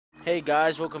Hey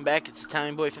guys, welcome back. It's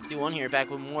Italian Boy 51 here, back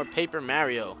with more Paper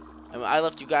Mario. And I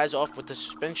left you guys off with the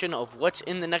suspension of what's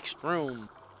in the next room.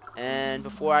 And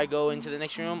before I go into the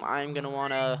next room, I'm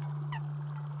gonna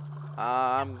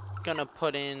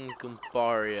put in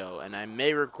Goombario, and I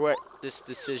may regret this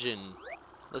decision.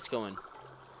 Let's go in.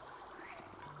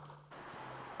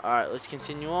 Alright, let's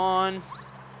continue on.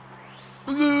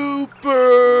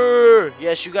 Blooper!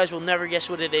 Yes, you guys will never guess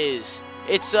what it is.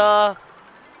 It's a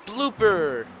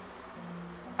blooper.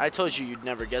 I told you you'd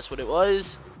never guess what it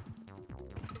was.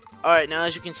 Alright, now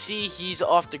as you can see, he's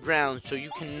off the ground, so you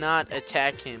cannot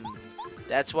attack him.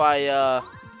 That's why,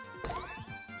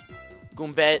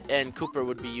 Goombet and Cooper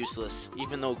would be useless,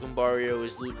 even though Goombario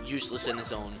is useless in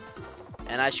his own.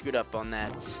 And I screwed up on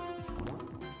that.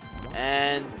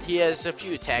 And he has a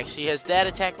few attacks. He has that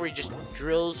attack where he just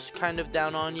drills kind of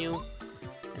down on you.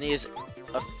 And he has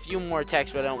a few more attacks,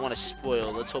 but I don't want to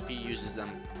spoil. Let's hope he uses them.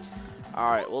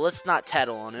 Alright, well, let's not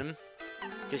tattle on him,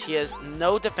 because he has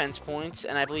no defense points,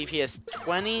 and I believe he has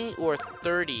 20 or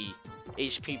 30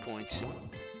 HP points.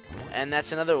 And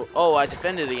that's another... Oh, I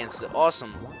defended against it.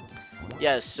 Awesome.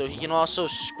 Yes, so he can also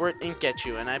squirt ink at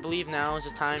you, and I believe now is the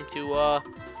time to,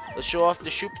 let's show off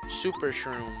the Super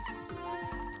Shroom.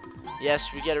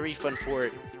 Yes, we get a refund for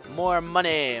it. More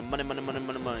money! Money, money, money,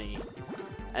 money, money.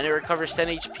 And it recovers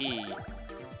 10 HP.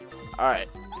 Alright,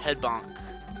 head bonk.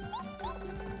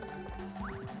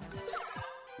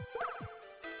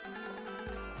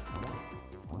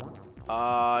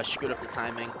 Screwed up the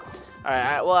timing.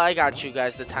 Alright, well, I got you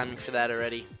guys the timing for that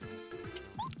already.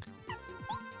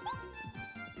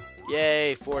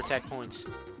 Yay, 4 attack points.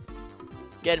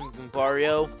 Get him,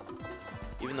 Goombario.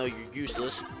 Even though you're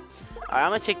useless. Alright, I'm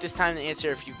gonna take this time to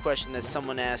answer a few questions that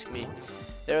someone asked me.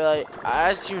 They're like,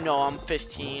 as you know, I'm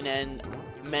 15, and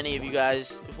many of you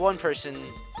guys, if one person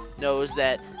knows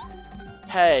that,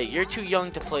 hey, you're too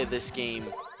young to play this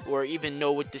game, or even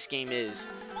know what this game is.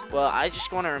 Well, I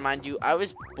just want to remind you, I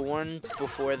was born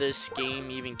before this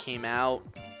game even came out.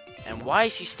 And why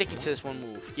is he sticking to this one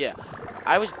move? Yeah,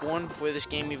 I was born before this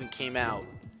game even came out.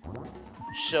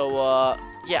 So,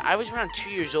 yeah, I was around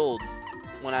 2 years old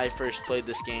when I first played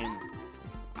this game.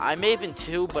 I may have been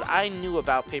 2, but I knew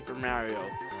about Paper Mario.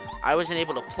 I wasn't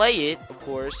able to play it, of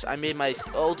course. I made my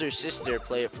older sister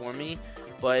play it for me,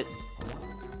 but...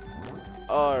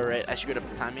 Alright, I screwed up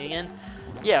the timing again.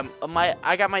 Yeah,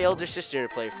 I got my elder sister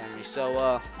to play for me,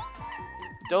 so,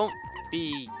 don't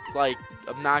be, like,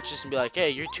 obnoxious and be like, hey,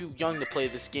 you're too young to play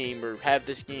this game, or have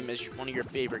this game as one of your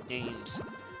favorite games.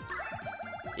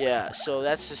 Yeah, so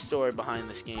that's the story behind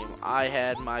this game. I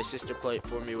had my sister play it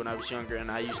for me when I was younger, and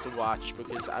I used to watch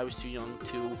because I was too young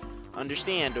to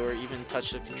understand or even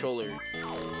touch the controller.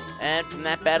 And from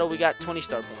that battle, we got 20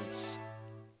 star points.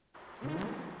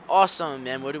 Awesome,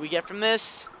 and what do we get from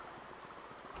this?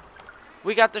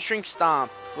 We got the Shrink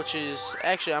Stomp, which is...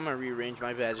 Actually, I'm going to rearrange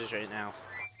my badges right now.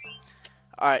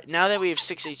 Alright, now that we have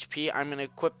 6 HP, I'm going to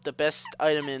equip the best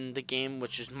item in the game,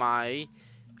 which is my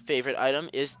favorite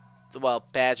item, is... Well,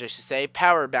 badge, I should say.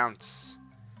 Power Bounce.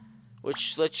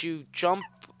 Which lets you jump...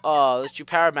 lets you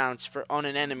power bounce on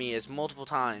an enemy as multiple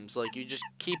times. Like, you just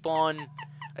keep on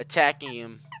attacking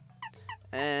him.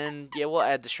 And, yeah, we'll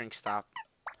add the Shrink Stomp.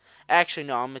 Actually,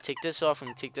 no, I'm going to take this off, I'm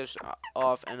going to take this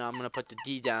off, and I'm going to put the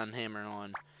D down hammer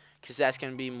on. Because that's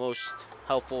going to be most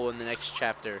helpful in the next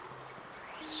chapter.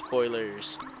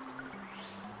 Spoilers.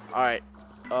 Alright.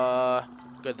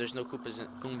 Good, there's no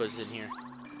Goombas in here.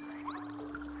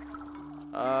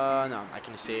 No, I'm not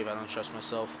going to save, I don't trust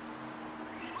myself.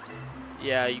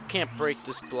 Yeah, you can't break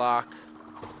this block.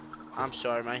 I'm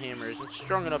sorry, my hammer isn't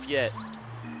strong enough yet.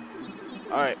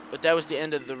 Alright, but that was the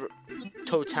end of the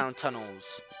Toad Town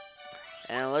tunnels.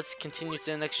 And let's continue to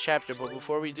the next chapter, but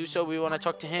before we do so, we want to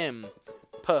talk to him.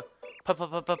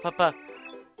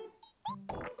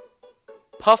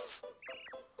 Puff.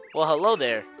 Well, hello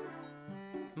there.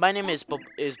 My name is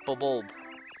bulb-ulb.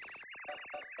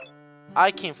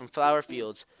 I came from Flower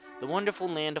Fields, the wonderful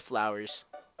land of flowers.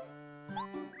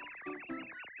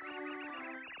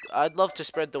 I'd love to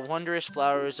spread the wondrous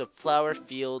flowers of Flower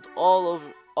Field all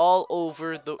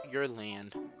over your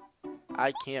land.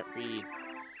 I can't read.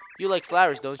 You like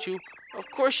flowers, don't you? Of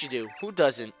course you do. Who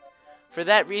doesn't? For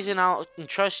that reason, I'll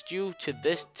entrust you to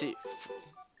this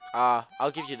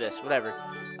I'll give you this, whatever.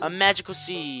 A magical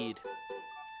seed.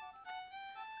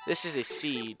 This is a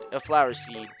seed, a flower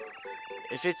seed.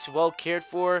 If it's well cared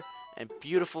for, a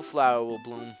beautiful flower will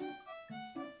bloom.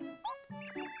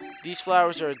 These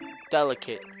flowers are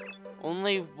delicate.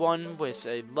 Only one with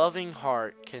a loving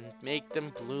heart can make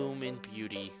them bloom in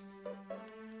beauty.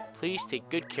 Please take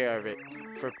good care of it,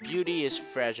 for beauty is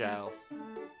fragile.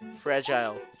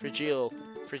 Fragile.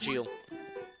 Fragile.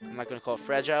 I'm not gonna call it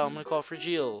fragile, I'm gonna call it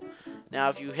fragile. Now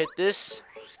if you hit this,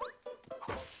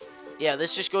 yeah,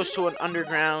 this just goes to an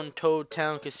underground Toad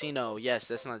Town casino. Yes,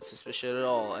 that's not suspicious at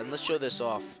all. And let's show this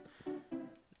off.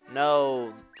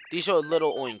 No, these are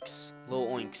little oinks. Little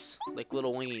oinks. Like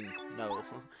little winging. No.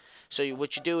 So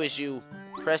what you do is you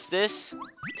press this,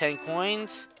 10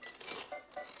 coins.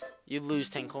 You lose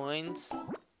 10 coins.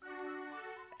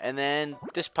 And then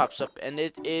this pops up, and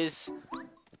it is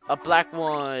a black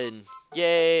one.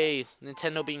 Yay!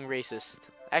 Nintendo being racist.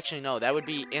 Actually, no, that would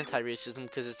be anti-racism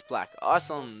because it's black.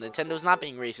 Awesome! Nintendo's not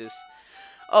being racist.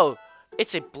 Oh,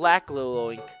 it's a black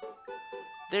lil'oink.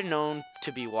 They're known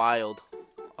to be wild.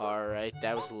 Alright,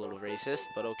 that was a little racist,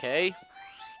 but okay.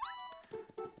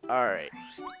 Alright.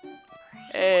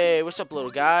 Hey, what's up,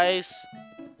 little guys?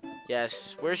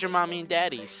 Yes, where's your mommy and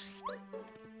daddies?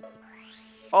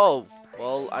 Oh,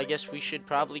 well, I guess we should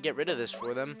probably get rid of this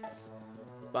for them.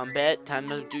 Bombette, time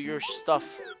to do your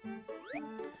stuff.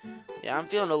 Yeah, I'm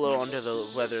feeling a little under the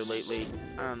weather lately.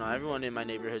 I don't know, everyone in my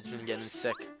neighborhood's been getting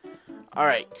sick.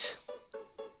 Alright.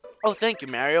 Oh, thank you,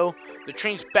 Mario. The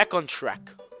train's back on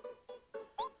track.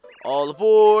 All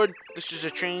aboard! This is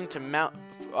a train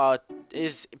to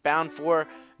is bound for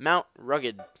Mount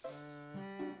Rugged.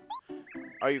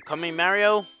 Are you coming,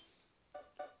 Mario?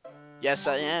 Yes,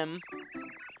 I am.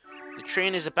 The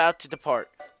train is about to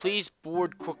depart. Please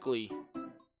board quickly.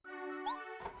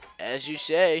 As you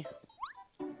say.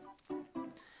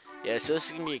 Yeah, so this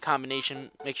is going to be a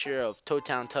combination mixture of Toad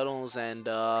Town Tunnels and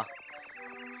the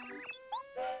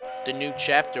new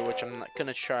chapter, which I'm going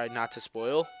to try not to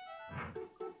spoil.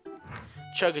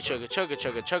 Chugga chugga chugga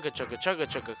chugga chugga chugga chugga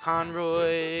chugga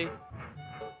Conroy.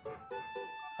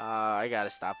 I gotta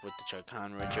stop with the Chugga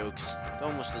Conroy jokes. They're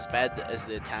almost as bad as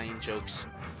the Italian jokes.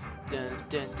 Alright,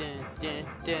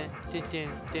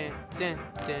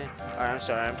 I'm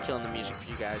sorry, I'm killing the music for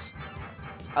you guys.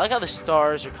 I like how the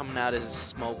stars are coming out as the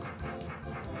smoke.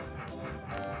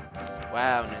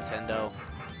 Wow, Nintendo.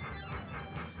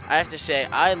 I have to say,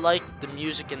 I like the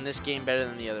music in this game better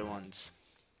than the other ones.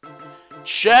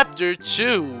 Chapter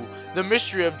 2, The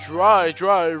Mystery of Dry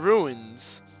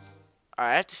Ruins.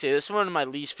 Alright, I have to say, this is one of my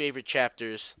least favorite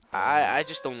chapters. I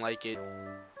just don't like it.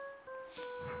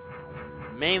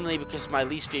 Mainly because my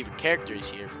least favorite character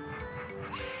is here.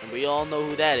 And we all know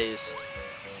who that is.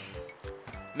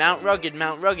 Mount Rugged,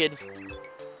 Mount Rugged.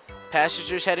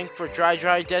 Passengers heading for Dry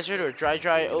Desert or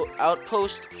Dry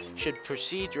Outpost should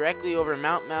proceed directly over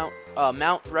Mount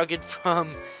Rugged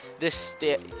from this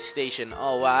station.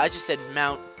 Oh wow, I just said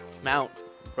Mount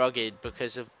Rugged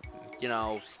because of, you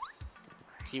know,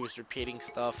 he was repeating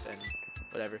stuff and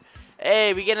whatever.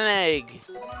 Hey, we get an egg.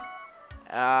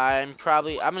 I'm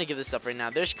gonna give this up right now.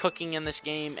 There's cooking in this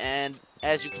game, and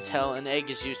as you can tell, an egg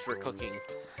is used for cooking.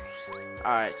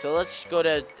 Alright, so let's go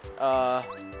to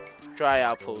Dry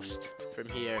Outpost from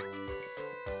here.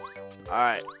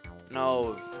 Alright,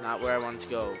 no, not where I wanted to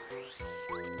go.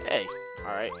 Hey,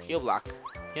 alright, heal block.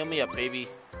 Heal me up, baby.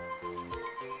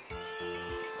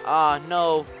 Ah,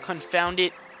 no, confound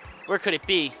it. Where could it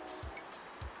be?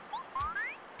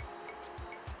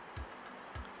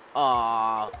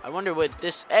 Aw, I wonder what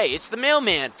this... Hey, it's the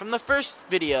mailman from the first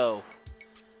video.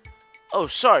 Oh,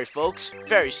 sorry, folks.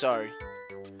 Very sorry.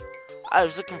 I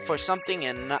was looking for something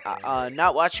and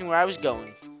not watching where I was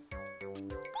going.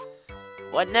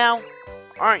 What now?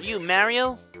 Aren't you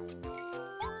Mario?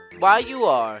 Why, you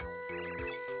are.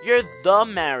 You're the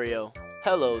Mario.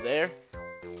 Hello there.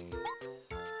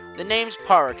 The name's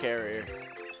Para Carrier.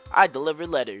 I deliver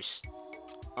letters.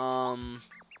 I'm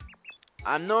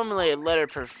normally I'm a letter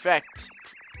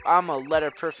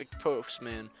perfect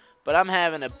postman, but I'm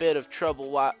having a bit of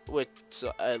trouble with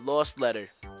a lost letter.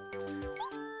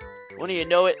 When you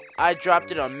know it, I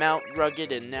dropped it on Mount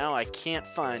Rugged and now I can't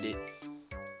find it.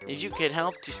 If you could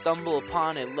help to stumble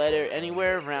upon a letter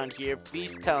anywhere around here,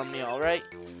 please tell me, alright?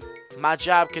 My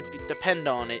job could depend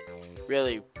on it.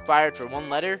 Really, fired for one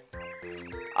letter?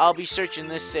 I'll be searching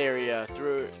this area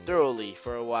thoroughly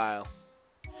for a while.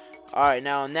 Alright,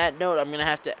 now on that note, I'm going to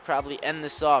have to probably end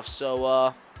this off.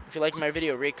 So, if you like my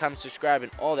video, rate, comment, subscribe,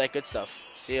 and all that good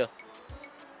stuff. See ya.